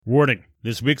Warning,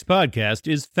 this week's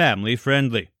podcast is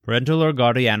family-friendly. Parental or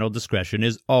guardianal discretion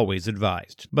is always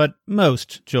advised, but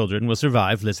most children will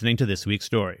survive listening to this week's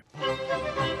story.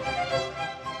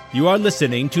 You are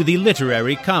listening to the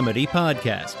Literary Comedy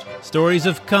Podcast. Stories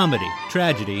of comedy,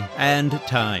 tragedy, and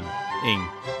timing.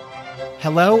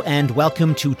 Hello and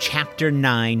welcome to Chapter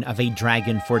 9 of A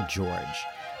Dragon for George,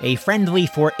 a friendly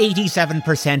for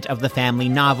 87% of the family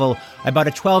novel about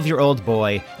a 12-year-old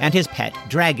boy and his pet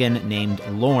dragon named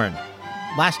Lorne.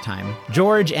 Last time,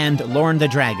 George and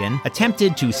Lorne-the-dragon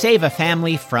attempted to save a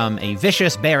family from a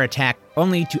vicious bear attack,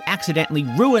 only to accidentally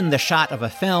ruin the shot of a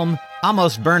film,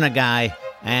 almost burn a guy,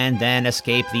 and then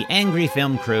escape the angry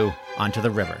film crew onto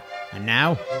the river. And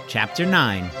now, Chapter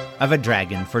 9 of A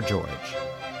Dragon for George.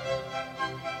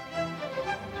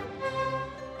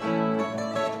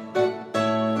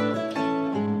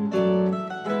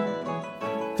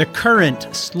 The current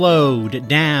slowed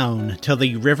down till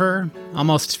the river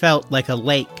almost felt like a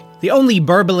lake. The only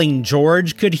burbling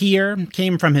George could hear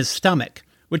came from his stomach,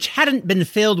 which hadn't been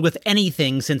filled with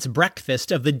anything since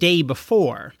breakfast of the day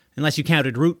before, unless you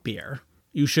counted root beer.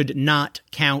 You should not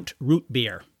count root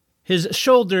beer. His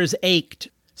shoulders ached,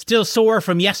 still sore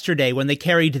from yesterday when they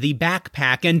carried the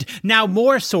backpack, and now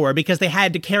more sore because they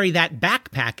had to carry that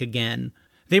backpack again.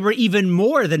 They were even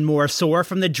more than more sore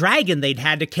from the dragon they'd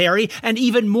had to carry, and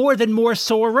even more than more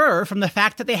sorer from the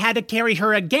fact that they had to carry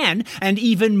her again, and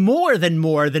even more than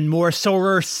more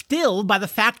sorer still by the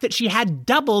fact that she had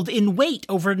doubled in weight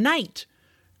overnight.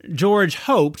 George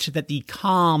hoped that the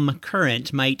calm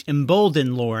current might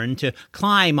embolden Lorne to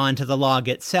climb onto the log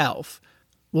itself.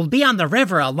 "We'll be on the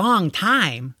river a long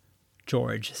time,"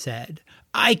 George said.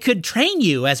 "I could train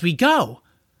you as we go."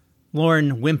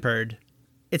 Lorne whimpered.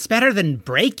 "It's better than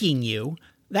breaking you.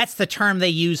 That's the term they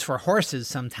use for horses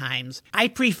sometimes. I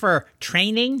prefer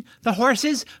training the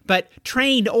horses, but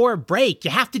train or break,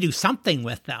 you have to do something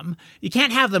with them. You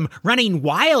can't have them running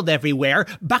wild everywhere,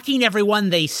 bucking everyone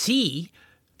they see.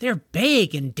 They're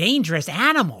big and dangerous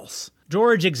animals."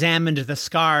 George examined the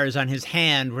scars on his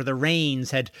hand where the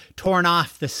reins had torn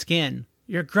off the skin.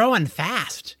 "You're growing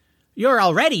fast. You're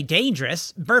already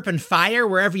dangerous, burping fire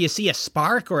wherever you see a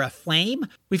spark or a flame.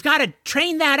 We've got to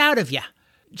train that out of you.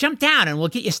 Jump down and we'll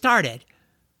get you started."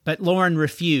 But Lorne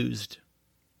refused.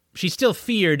 She still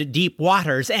feared deep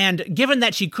waters, and given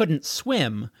that she couldn't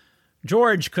swim,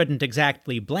 George couldn't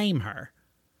exactly blame her.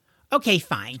 "Okay,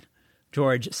 fine,"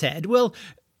 George said. "We'll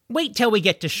wait till we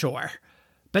get to shore.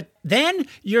 But then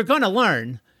you're going to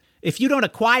learn. If you don't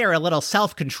acquire a little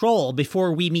self-control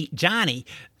before we meet Johnny,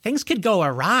 things could go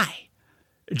awry."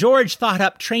 George thought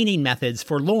up training methods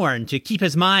for Lorne to keep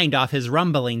his mind off his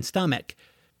rumbling stomach.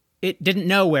 It didn't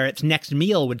know where its next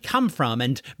meal would come from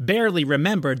and barely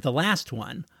remembered the last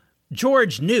one.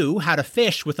 George knew how to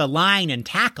fish with a line and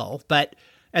tackle, but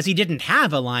as he didn't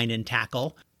have a line and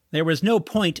tackle, there was no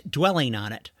point dwelling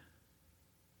on it.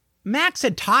 Max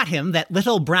had taught him that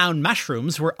little brown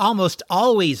mushrooms were almost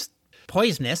always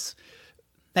poisonous.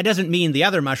 That doesn't mean the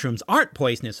other mushrooms aren't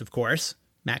poisonous, of course,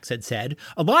 Max had said.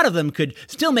 A lot of them could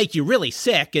still make you really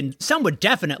sick, and some would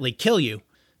definitely kill you.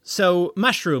 So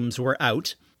mushrooms were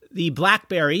out. The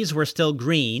blackberries were still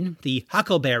green. The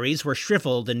huckleberries were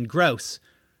shriveled and gross.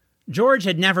 George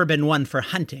had never been one for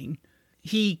hunting.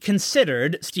 He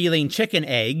considered stealing chicken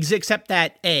eggs, except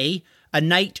that A, a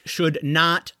knight should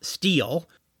not steal.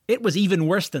 It was even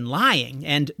worse than lying,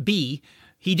 and B,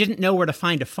 he didn't know where to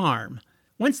find a farm.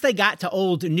 Once they got to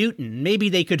Old Newton, maybe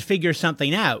they could figure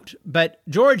something out, but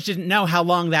George didn't know how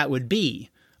long that would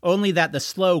be, only that the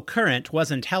slow current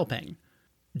wasn't helping.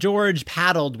 George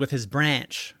paddled with his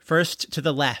branch, first to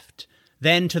the left,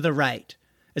 then to the right,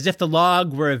 as if the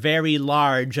log were a very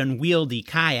large, unwieldy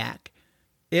kayak.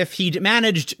 If he'd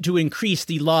managed to increase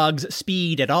the log's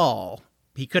speed at all,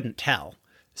 he couldn't tell.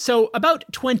 So about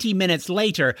 20 minutes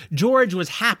later, George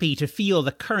was happy to feel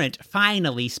the current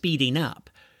finally speeding up.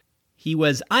 He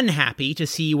was unhappy to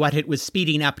see what it was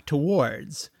speeding up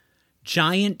towards.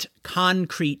 Giant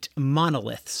concrete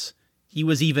monoliths. He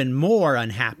was even more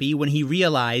unhappy when he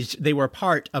realized they were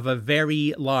part of a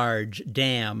very large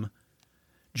dam.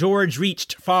 George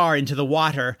reached far into the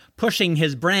water, pushing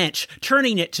his branch,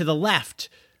 turning it to the left.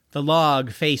 The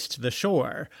log faced the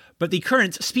shore, but the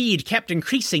current's speed kept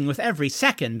increasing with every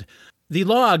second. The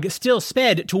log still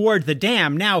sped toward the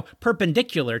dam, now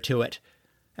perpendicular to it.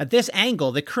 At this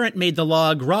angle, the current made the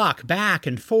log rock back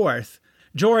and forth.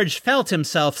 George felt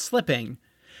himself slipping.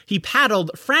 He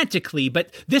paddled frantically,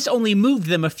 but this only moved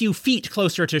them a few feet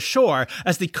closer to shore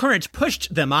as the current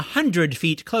pushed them 100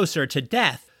 feet closer to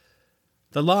death.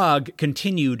 The log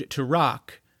continued to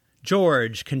rock.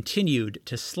 George continued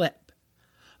to slip.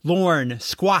 Lorne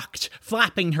squawked,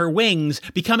 flapping her wings,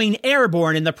 becoming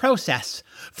airborne in the process.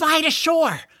 "Fly to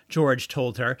shore," George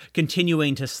told her,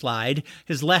 continuing to slide.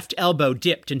 His left elbow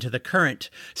dipped into the current.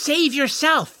 "Save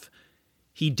yourself!"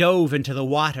 He dove into the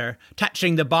water,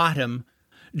 touching the bottom.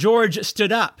 George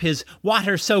stood up, his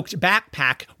water-soaked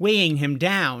backpack weighing him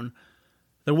down.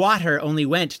 The water only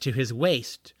went to his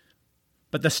waist,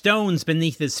 but the stones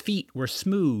beneath his feet were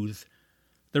smooth.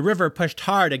 The river pushed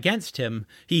hard against him.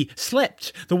 He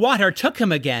slipped. The water took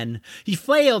him again. He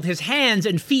flailed his hands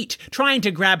and feet, trying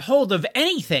to grab hold of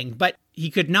anything, but he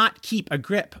could not keep a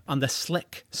grip on the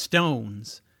slick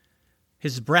stones.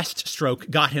 His breaststroke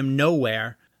got him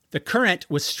nowhere. The current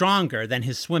was stronger than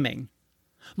his swimming.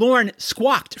 Lorne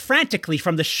squawked frantically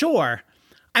from the shore.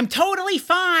 "I'm totally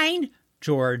fine,"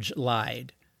 George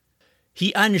lied.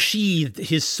 He unsheathed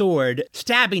his sword,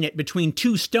 stabbing it between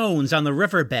two stones on the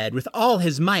riverbed with all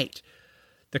his might.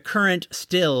 The current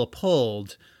still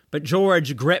pulled, but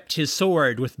George gripped his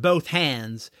sword with both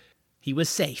hands. He was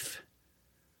safe,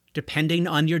 depending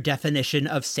on your definition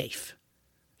of safe.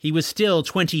 He was still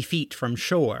 20 feet from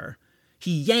shore.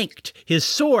 He yanked his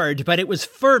sword, but it was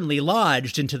firmly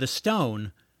lodged into the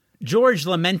stone. George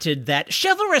lamented that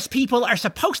chivalrous people are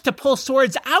supposed to pull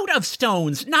swords out of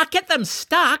stones, not get them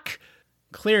stuck.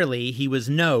 Clearly, he was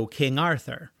no King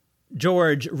Arthur.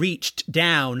 George reached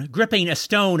down, gripping a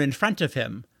stone in front of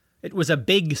him. It was a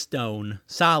big stone,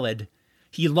 solid.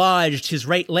 He lodged his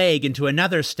right leg into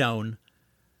another stone.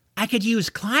 "I could use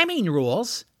climbing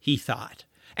rules," he thought,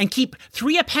 "and keep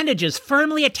 3 appendages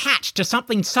firmly attached to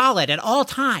something solid at all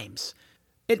times.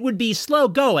 It would be slow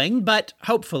going, but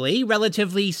hopefully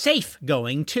relatively safe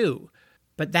going, too.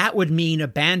 But that would mean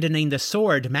abandoning the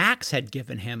sword Max had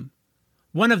given him.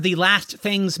 One of the last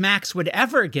things Max would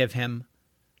ever give him.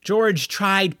 George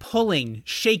tried pulling,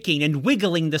 shaking, and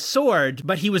wiggling the sword,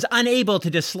 but he was unable to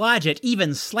dislodge it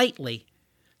even slightly.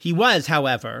 He was,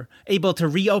 however, able to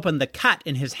reopen the cut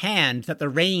in his hand that the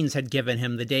rains had given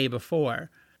him the day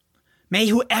before. "May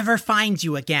whoever finds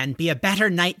you again be a better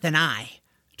knight than I,"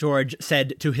 George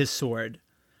said to his sword,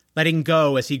 letting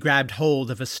go as he grabbed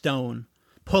hold of a stone,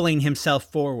 pulling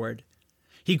himself forward.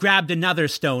 He grabbed another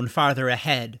stone farther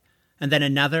ahead, and then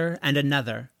another and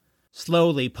another,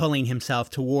 slowly pulling himself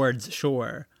towards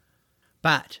shore.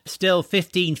 But, still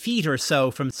 15 feet or so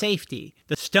from safety,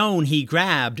 the stone he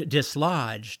grabbed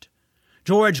dislodged.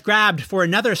 George grabbed for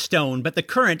another stone, but the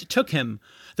current took him.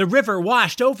 The river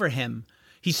washed over him.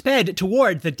 He sped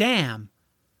toward the dam.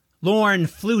 Lorne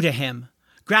flew to him,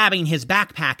 grabbing his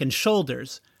backpack and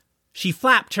shoulders. She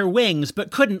flapped her wings,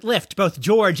 but couldn't lift both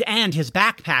George and his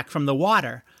backpack from the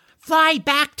water. "Fly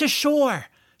back to shore,"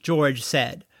 George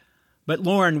said. But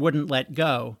Lorne wouldn't let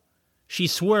go. She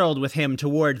swirled with him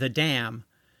toward the dam.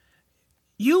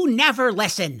 "You never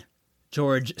listen,"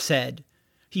 George said.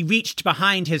 He reached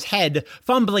behind his head,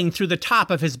 fumbling through the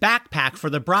top of his backpack for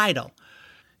the bridle.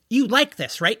 "You like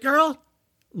this, right, girl?"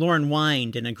 Lorne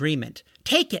whined in agreement.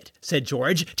 "Take it," said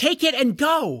George. "Take it and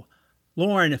go."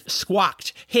 Lorne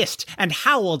squawked, hissed, and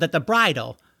howled at the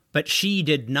bridle, but she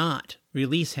did not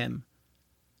release him.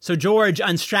 So George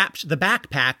unstrapped the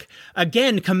backpack,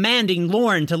 again commanding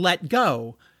Lorne to let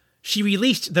go. She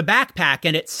released the backpack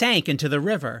and it sank into the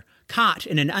river, caught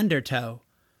in an undertow.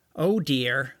 "Oh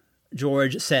dear,"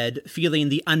 George said, feeling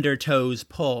the undertow's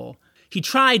pull. He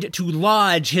tried to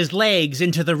lodge his legs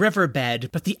into the riverbed,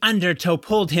 but the undertow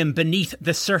pulled him beneath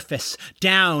the surface,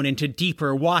 down into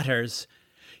deeper waters.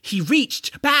 He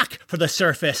reached back for the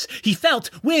surface. He felt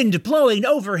wind blowing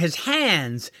over his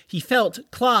hands. He felt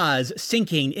claws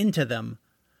sinking into them.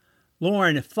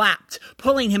 Lorne flapped,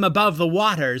 pulling him above the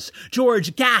waters.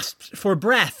 George gasped for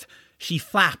breath. She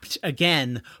flapped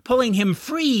again, pulling him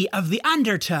free of the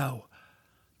undertow.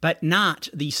 But not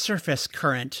the surface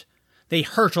current. They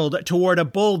hurtled toward a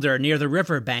boulder near the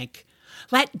riverbank.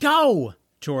 "Let go,"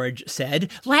 George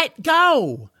said. "Let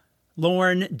go."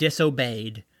 Lorne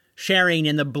disobeyed, sharing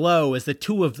in the blow as the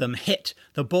two of them hit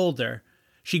the boulder.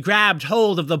 She grabbed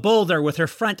hold of the boulder with her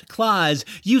front claws,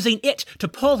 using it to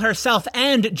pull herself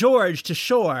and George to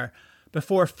shore,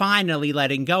 before finally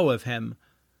letting go of him.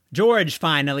 George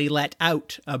finally let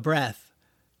out a breath.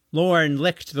 Lorne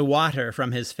licked the water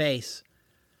from his face.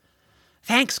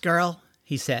 "Thanks, girl,"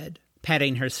 he said,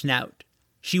 petting her snout.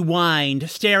 She whined,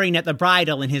 staring at the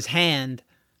bridle in his hand.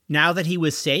 Now that he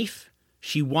was safe,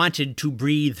 she wanted to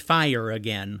breathe fire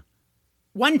again.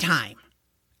 "One time,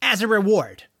 as a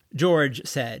reward," George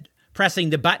said, pressing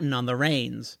the button on the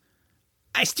reins.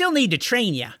 "I still need to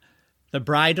train ya." The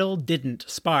bridle didn't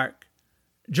spark.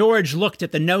 George looked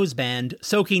at the noseband,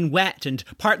 soaking wet and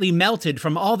partly melted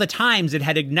from all the times it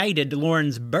had ignited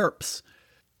Lorne's burps.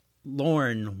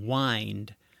 Lorne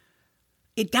whined.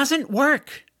 It doesn't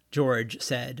work, George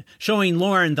said, showing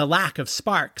Lorne the lack of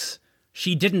sparks.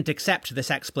 She didn't accept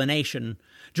this explanation.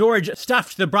 George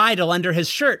stuffed the bridle under his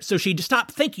shirt so she'd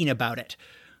stop thinking about it.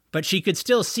 But she could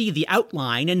still see the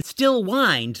outline and still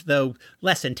whined, though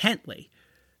less intently.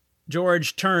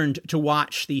 George turned to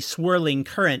watch the swirling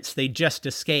currents they'd just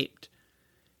escaped.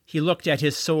 He looked at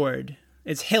his sword,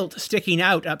 its hilt sticking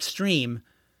out upstream.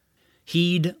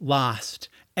 He'd lost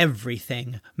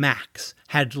everything Max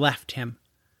had left him.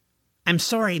 "I'm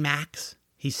sorry, Max,"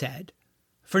 he said,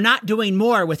 "for not doing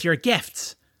more with your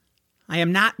gifts. I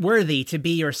am not worthy to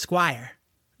be your squire."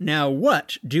 "Now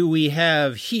what do we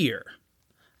have here?"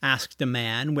 asked a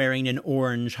man wearing an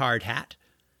orange hard hat.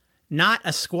 "Not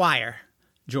a squire,"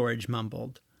 George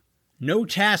mumbled. "No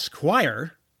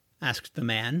squire?" asked the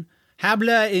man.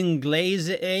 "Habla inglese,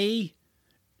 eh?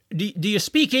 Do you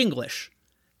speak English?"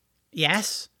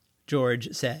 "Yes,"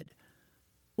 George said.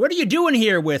 "What are you doing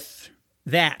here with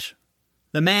that?"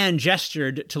 The man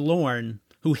gestured to Lorne,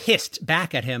 who hissed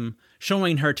back at him,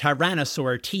 showing her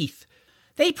tyrannosaur teeth.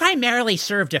 "They primarily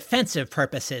serve defensive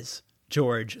purposes,"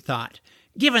 George thought,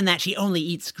 given that she only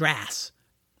eats grass.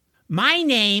 "My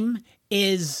name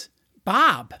is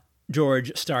Bob,"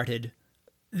 George started.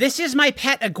 "This is my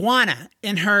pet iguana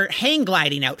in her hang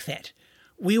gliding outfit.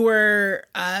 We were,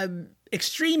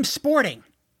 extreme sporting."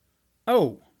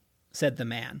 "Oh," said the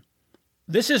man.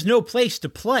 "This is no place to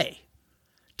play."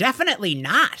 "Definitely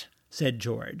not," said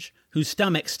George, whose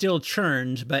stomach still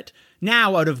churned, but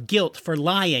now out of guilt for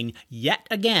lying yet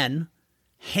again.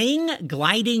 Hang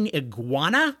gliding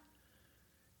iguana?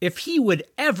 If he would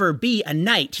ever be a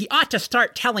knight, he ought to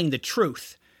start telling the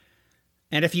truth.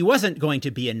 And if he wasn't going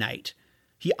to be a knight,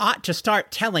 he ought to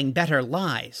start telling better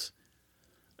lies.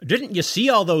 "Didn't you see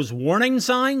all those warning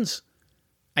signs?"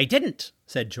 "I didn't,"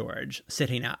 said George,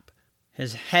 sitting up.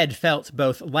 His head felt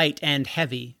both light and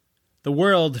heavy. The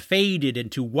world faded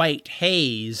into white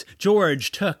haze. George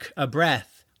took a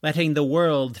breath, letting the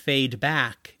world fade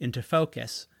back into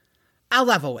focus. "I'll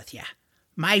level with you.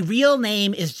 My real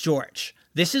name is George.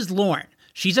 This is Lorne.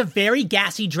 She's a very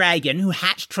gassy dragon who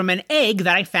hatched from an egg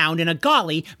that I found in a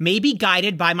gully, maybe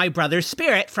guided by my brother's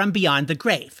spirit from beyond the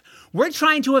grave. We're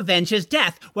trying to avenge his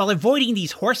death while avoiding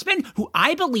these horsemen who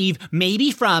I believe may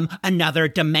be from another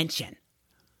dimension."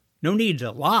 "No need to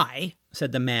lie,"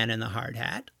 said the man in the hard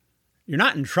hat. "You're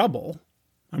not in trouble.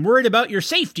 I'm worried about your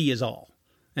safety is all,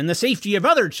 and the safety of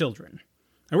other children.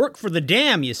 I work for the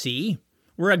dam, you see.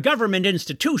 We're a government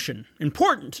institution,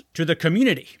 important to the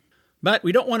community. But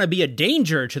we don't want to be a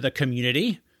danger to the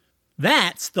community.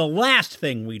 That's the last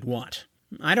thing we'd want.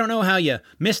 I don't know how you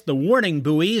missed the warning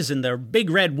buoys and the big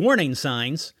red warning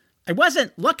signs." "I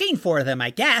wasn't looking for them,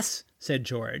 I guess," said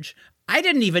George. "I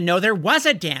didn't even know there was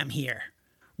a dam here."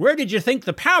 "Where did you think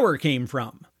the power came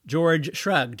from?" George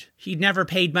shrugged. He'd never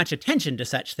paid much attention to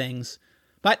such things.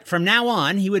 But from now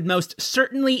on, he would most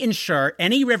certainly ensure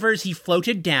any rivers he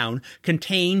floated down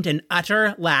contained an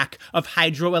utter lack of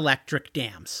hydroelectric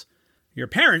dams. "Your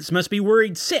parents must be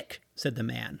worried sick," said the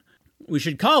man. "We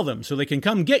should call them so they can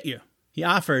come get you." He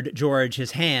offered George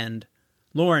his hand.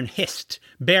 Lorne hissed,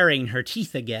 baring her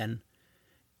teeth again.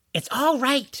 "It's all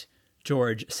right,"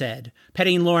 George said,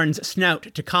 petting Lorne's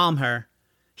snout to calm her.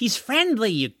 "He's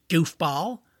friendly, you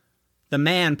goofball." The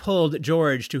man pulled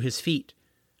George to his feet.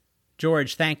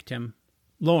 George thanked him.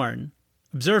 Lorne,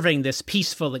 observing this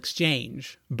peaceful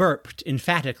exchange, burped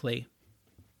emphatically.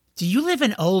 "Do you live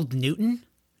in Old Newton?"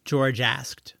 George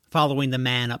asked, following the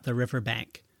man up the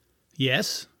riverbank.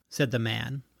 "Yes," said the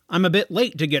man. "I'm a bit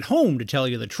late to get home, to tell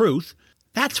you the truth."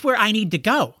 "That's where I need to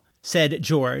go," said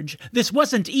George. This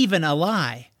wasn't even a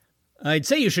lie. "I'd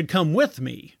say you should come with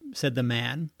me," said the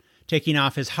man, taking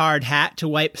off his hard hat to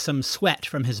wipe some sweat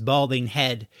from his balding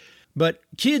head. "But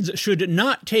kids should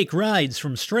not take rides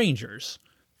from strangers."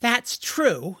 "That's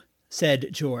true," said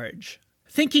George,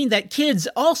 thinking that kids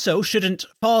also shouldn't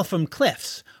fall from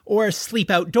cliffs, or sleep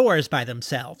outdoors by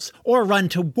themselves, or run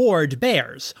toward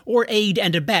bears, or aid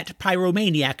and abet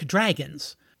pyromaniac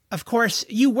dragons. "Of course,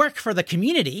 you work for the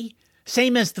community,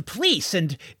 same as the police,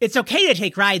 and it's okay to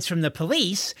take rides from the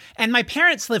police, and my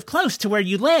parents live close to where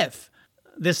you live."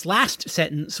 This last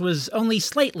sentence was only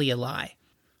slightly a lie.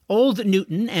 Old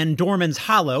Newton and Dorman's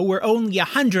Hollow were only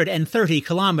 130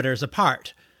 kilometers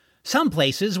apart. Some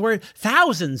places were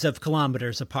thousands of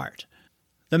kilometers apart.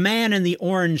 The man in the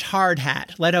orange hard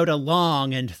hat let out a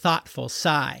long and thoughtful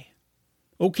sigh.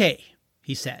 "Okay,"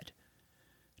 he said.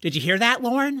 "Did you hear that,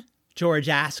 Lorne?" George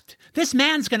asked. "This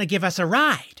man's going to give us a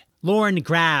ride." Lorne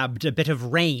grabbed a bit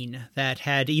of rain that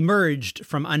had emerged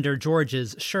from under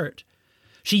George's shirt.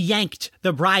 She yanked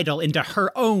the bridle into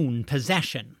her own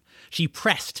possession. She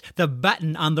pressed the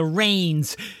button on the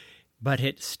reins, but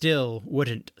it still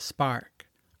wouldn't spark.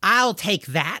 "I'll take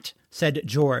that," said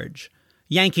George,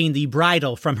 yanking the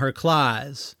bridle from her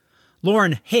claws.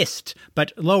 Lorne hissed,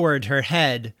 but lowered her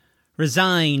head,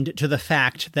 resigned to the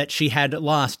fact that she had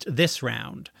lost this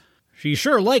round. "She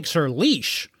sure likes her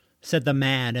leash," said the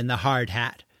man in the hard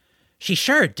hat. "She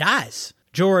sure does,"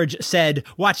 George said,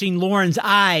 watching Lorne's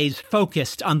eyes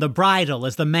focused on the bridle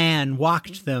as the man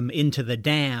walked them into the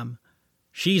dam.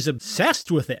 "She's obsessed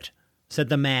with it," said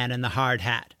the man in the hard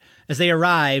hat, as they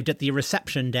arrived at the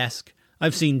reception desk.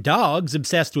 "I've seen dogs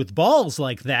obsessed with balls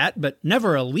like that, but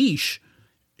never a leash."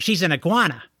 "She's an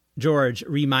iguana," George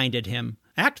reminded him.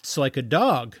 "Acts like a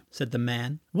dog," said the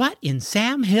man. "What in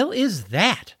Sam Hill is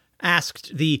that?"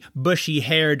 asked the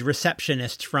bushy-haired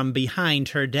receptionist from behind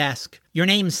her desk. "Your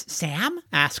name's Sam?"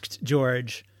 asked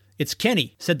George. "It's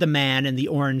Kenny," said the man in the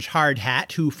orange hard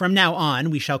hat, who from now on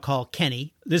we shall call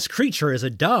Kenny. "This creature is a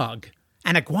dog."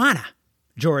 "An iguana,"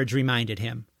 George reminded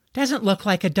him. "Doesn't look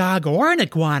like a dog or an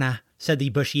iguana," said the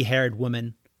bushy-haired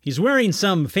woman. "He's wearing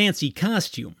some fancy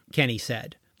costume," Kenny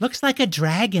said. "Looks like a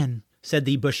dragon," said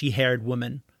the bushy-haired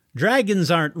woman. "Dragons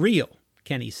aren't real,"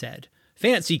 Kenny said.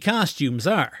 "Fancy costumes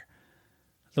are."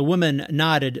 The woman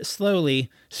nodded slowly,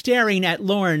 staring at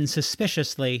Lorne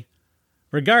suspiciously.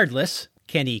 "Regardless,"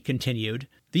 Kenny continued,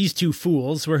 "these two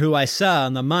fools were who I saw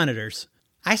on the monitors."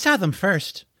 "I saw them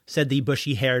first," said the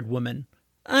bushy-haired woman.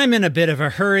 "I'm in a bit of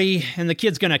a hurry, and the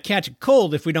kid's gonna catch a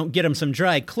cold if we don't get him some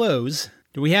dry clothes.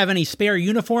 Do we have any spare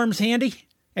uniforms handy?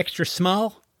 Extra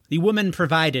small?" The woman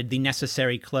provided the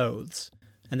necessary clothes,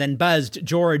 and then buzzed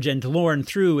George and Lorne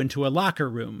through into a locker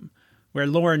room, where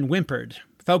Lorne whimpered,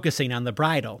 focusing on the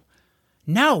bridle.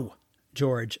 "No,"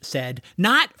 George said,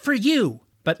 "not for you."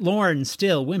 But Lorne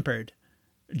still whimpered.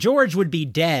 George would be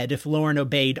dead if Lorne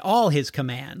obeyed all his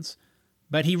commands,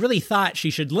 but he really thought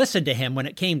she should listen to him when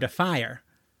it came to fire.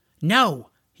 "No,"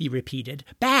 he repeated,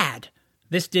 "bad."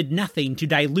 This did nothing to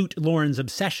dilute Lorne's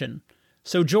obsession,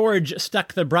 so George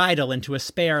stuck the bridle into a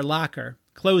spare locker,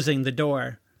 closing the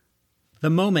door. The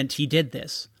moment he did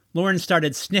this, Lorne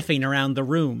started sniffing around the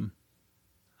room.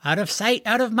 Out of sight,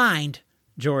 out of mind,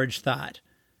 George thought.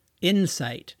 In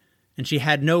sight, and she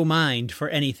had no mind for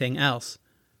anything else.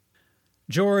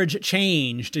 George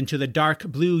changed into the dark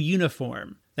blue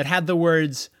uniform that had the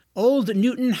words, "Old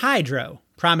Newton Hydro,"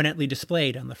 prominently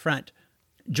displayed on the front.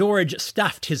 George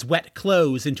stuffed his wet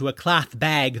clothes into a cloth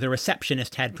bag the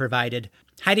receptionist had provided,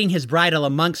 hiding his bridle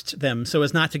amongst them so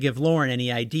as not to give Lorne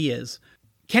any ideas.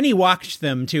 Kenny walked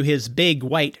them to his big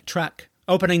white truck,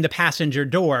 opening the passenger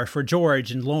door for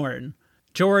George and Lorne.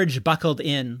 George buckled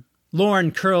in.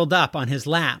 Lorne curled up on his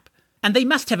lap, and they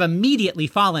must have immediately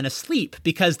fallen asleep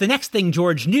because the next thing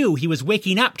George knew, he was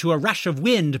waking up to a rush of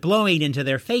wind blowing into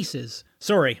their faces.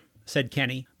 "Sorry," said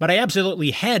Kenny, "but I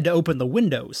absolutely had to open the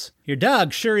windows. Your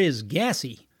dog sure is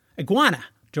gassy." "Iguana,"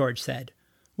 George said.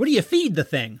 "What do you feed the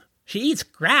thing?" "She eats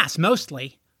grass,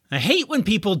 mostly." "I hate when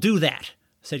people do that,"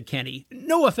 said Kenny.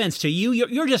 "No offense to you,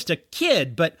 you're just a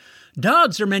kid, but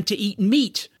dogs are meant to eat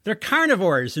meat. They're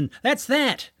carnivores, and that's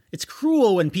that. It's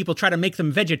cruel when people try to make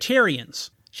them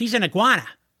vegetarians." "She's an iguana,"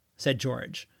 said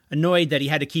George, annoyed that he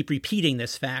had to keep repeating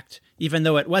this fact, even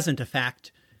though it wasn't a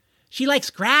fact. "She likes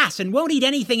grass and won't eat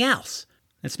anything else."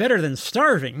 "It's better than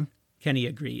starving," Kenny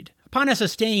agreed. Upon a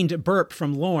sustained burp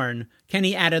from Lorne,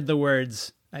 Kenny added the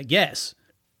words, "I guess."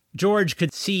 George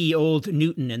could see old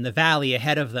Newton in the valley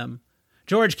ahead of them.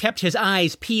 George kept his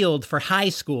eyes peeled for high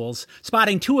schools,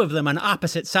 spotting two of them on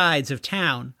opposite sides of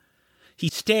town. He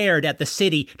stared at the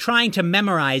city, trying to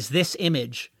memorize this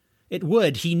image. It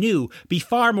would, he knew, be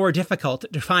far more difficult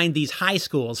to find these high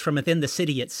schools from within the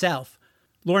city itself.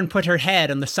 Lorne put her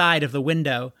head on the side of the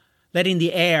window, letting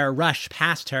the air rush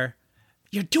past her.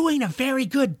 "You're doing a very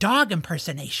good dog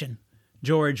impersonation,"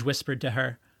 George whispered to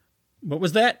her. "What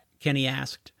was that?" Kenny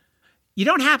asked. "You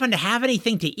don't happen to have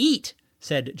anything to eat,"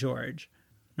 said George.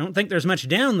 "I don't think there's much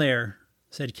down there,"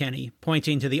 said Kenny,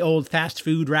 pointing to the old fast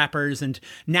food wrappers and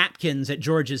napkins at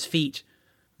George's feet.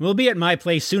 "We'll be at my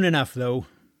place soon enough, though.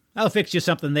 I'll fix you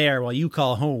something there while you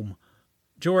call home."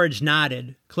 George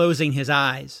nodded, closing his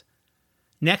eyes.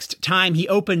 Next time he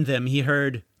opened them, he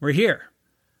heard, "We're here."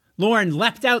 Lorne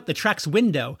leapt out the truck's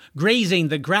window, grazing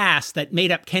the grass that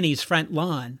made up Kenny's front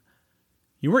lawn.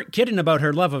 "You weren't kidding about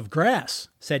her love of grass,"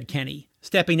 said Kenny,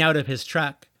 stepping out of his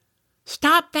truck.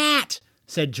 "Stop that!"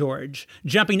 said George,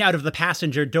 jumping out of the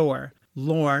passenger door.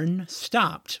 Lorne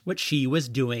stopped what she was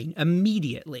doing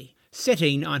immediately,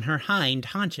 sitting on her hind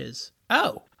haunches.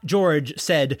 "Oh," George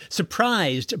said,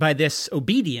 surprised by this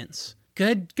obedience.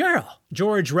 "Good girl."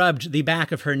 George rubbed the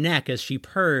back of her neck as she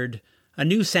purred, a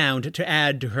new sound to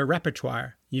add to her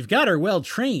repertoire. You've got her well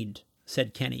trained,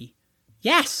 said Kenny.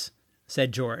 Yes,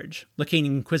 said George, looking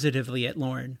inquisitively at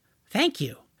Lorne. Thank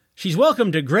you. She's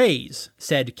welcome to graze,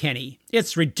 said Kenny.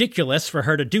 It's ridiculous for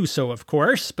her to do so, of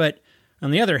course, but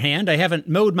on the other hand, I haven't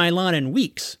mowed my lawn in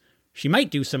weeks. She might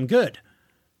do some good.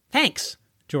 Thanks,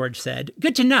 George said.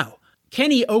 Good to know.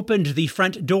 Kenny opened the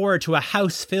front door to a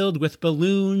house filled with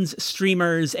balloons,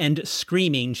 streamers, and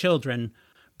screaming children.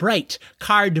 Bright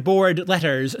cardboard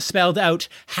letters spelled out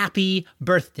Happy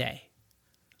Birthday.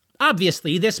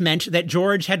 Obviously, this meant that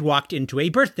George had walked into a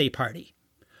birthday party.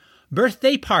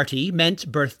 Birthday party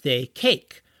meant birthday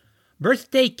cake.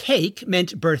 Birthday cake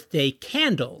meant birthday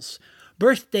candles.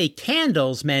 Birthday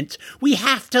candles meant, we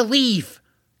have to leave,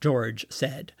 George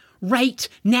said. Right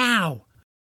now.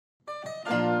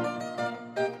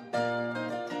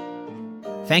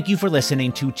 Thank you for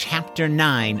listening to Chapter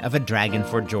 9 of A Dragon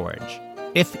for George.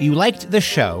 If you liked the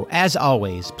show, as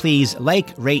always, please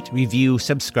like, rate, review,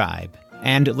 subscribe,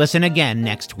 and listen again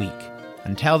next week.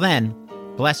 Until then,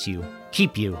 bless you,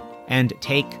 keep you, and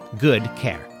take good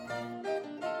care.